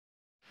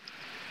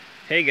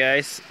Hey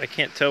guys, I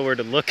can't tell where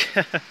to look.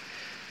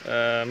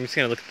 I'm just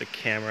gonna look at the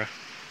camera.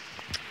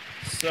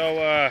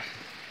 So,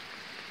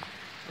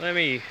 let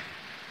me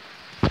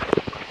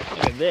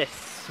look at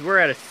this. We're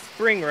at a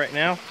spring right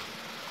now.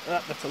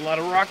 Oh, that's a lot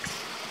of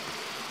rocks.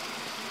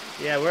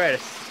 Yeah, we're at a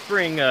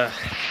spring,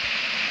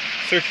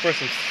 search for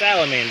some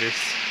salamanders.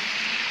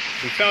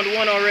 We found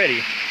one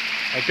already.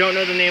 I don't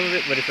know the name of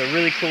it, but it's a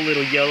really cool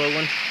little yellow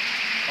one.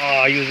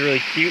 Oh, he was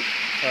really cute.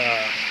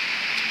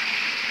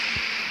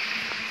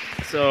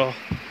 So,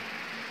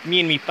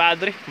 me and my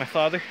father,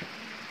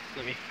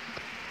 let me.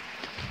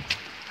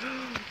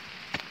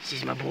 This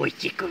is my boy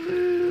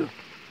Chico.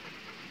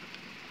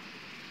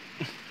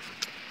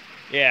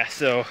 Yeah,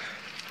 so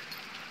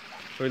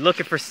we're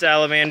looking for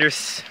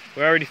salamanders.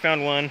 We already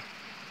found one.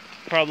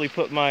 Probably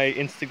put my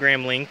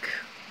Instagram link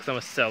because I'm a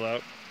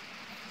sellout.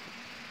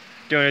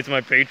 Donate to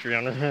my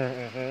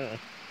Patreon.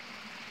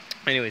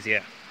 Anyways,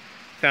 yeah,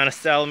 found a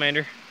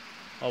salamander.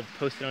 I'll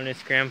post it on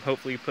Instagram.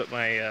 Hopefully, put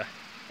my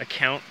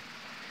account.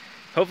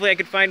 Hopefully, I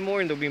can find more,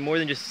 and there'll be more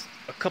than just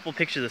a couple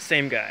pictures of the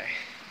same guy.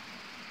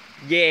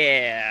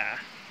 Yeah.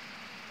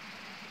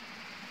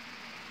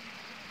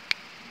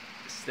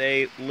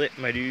 Stay lit,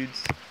 my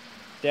dudes.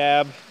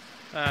 Dab.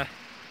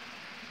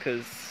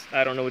 Because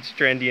I don't know what's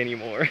trendy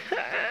anymore.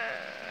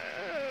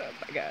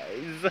 Bye,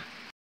 guys.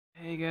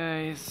 Hey,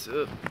 guys.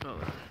 Hold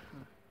on.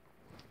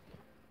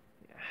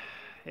 Yeah.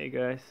 Hey,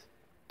 guys.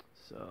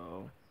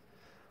 So,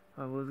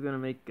 I was going to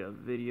make a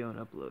video and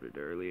upload it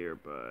earlier,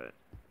 but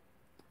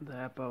the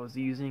app I was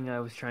using, I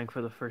was trying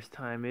for the first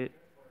time. It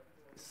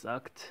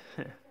sucked.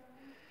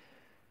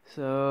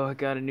 So, I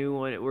got a new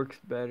one. It works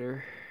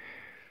better.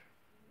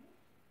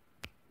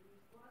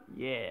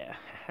 Yeah.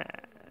 I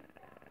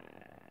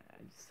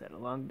just had a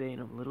long day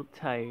and I'm a little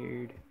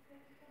tired.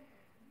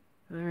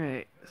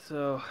 Alright,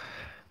 so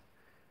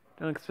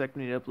don't expect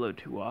me to upload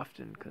too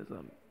often because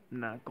I'm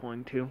not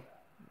going to.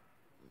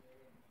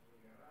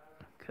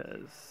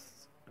 Because,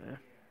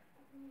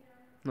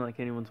 not like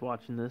anyone's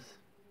watching this.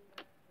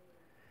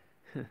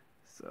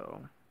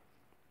 So,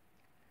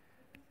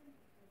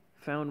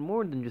 found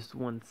more than just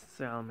one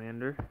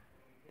salamander.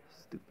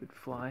 Stupid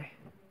fly,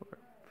 or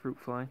fruit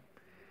fly.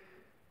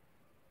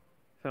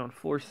 Found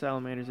 4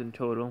 salamanders in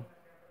total.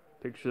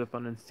 Pictures up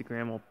on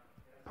Instagram. I'll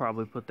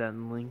probably put that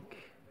in the link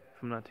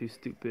if I'm not too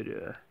stupid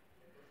to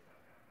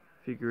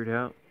figure it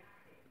out.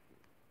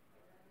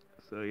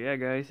 So yeah,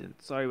 guys, and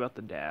sorry about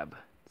the dab.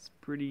 It's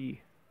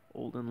pretty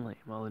old and lame,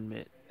 I'll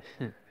admit.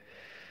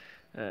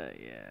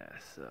 Yeah,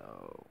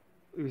 so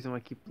the reason why I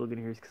keep looking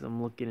here is because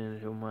I'm looking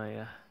into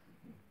my,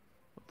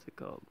 what's it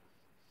called?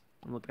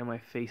 I'm looking at my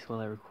face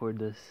while I record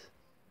this.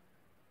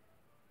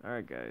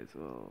 Alright, guys,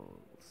 well,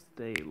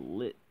 stay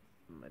lit,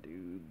 my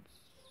dudes.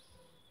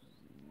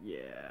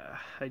 Yeah,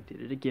 I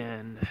did it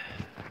again.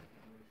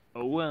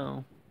 Oh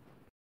well.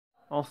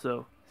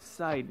 Also,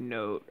 side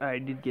note, I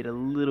did get a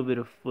little bit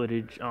of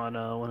footage on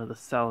one of the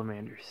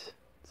salamanders.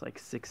 It's like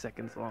 6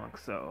 seconds long,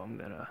 so I'm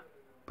gonna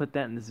put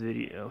that in this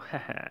video.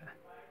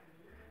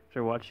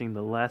 After watching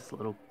the last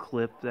little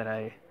clip that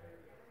I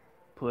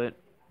put,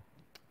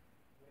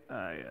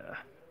 I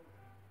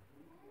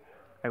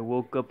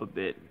woke up a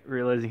bit,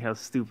 realizing how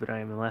stupid I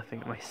am and laughing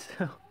at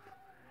myself.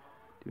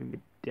 Doing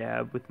a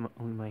dab with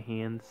my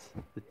hands,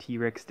 the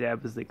T-Rex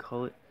dab as they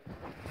call it.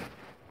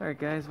 Alright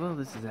guys, well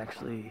this is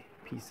actually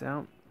peace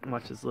out.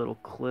 Watch this little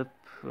clip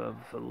of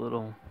a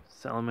little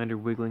salamander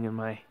wiggling in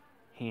my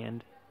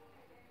hand.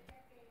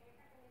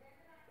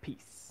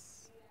 Peace.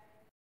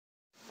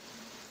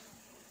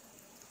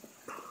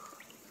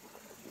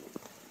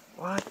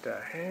 What the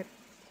heck?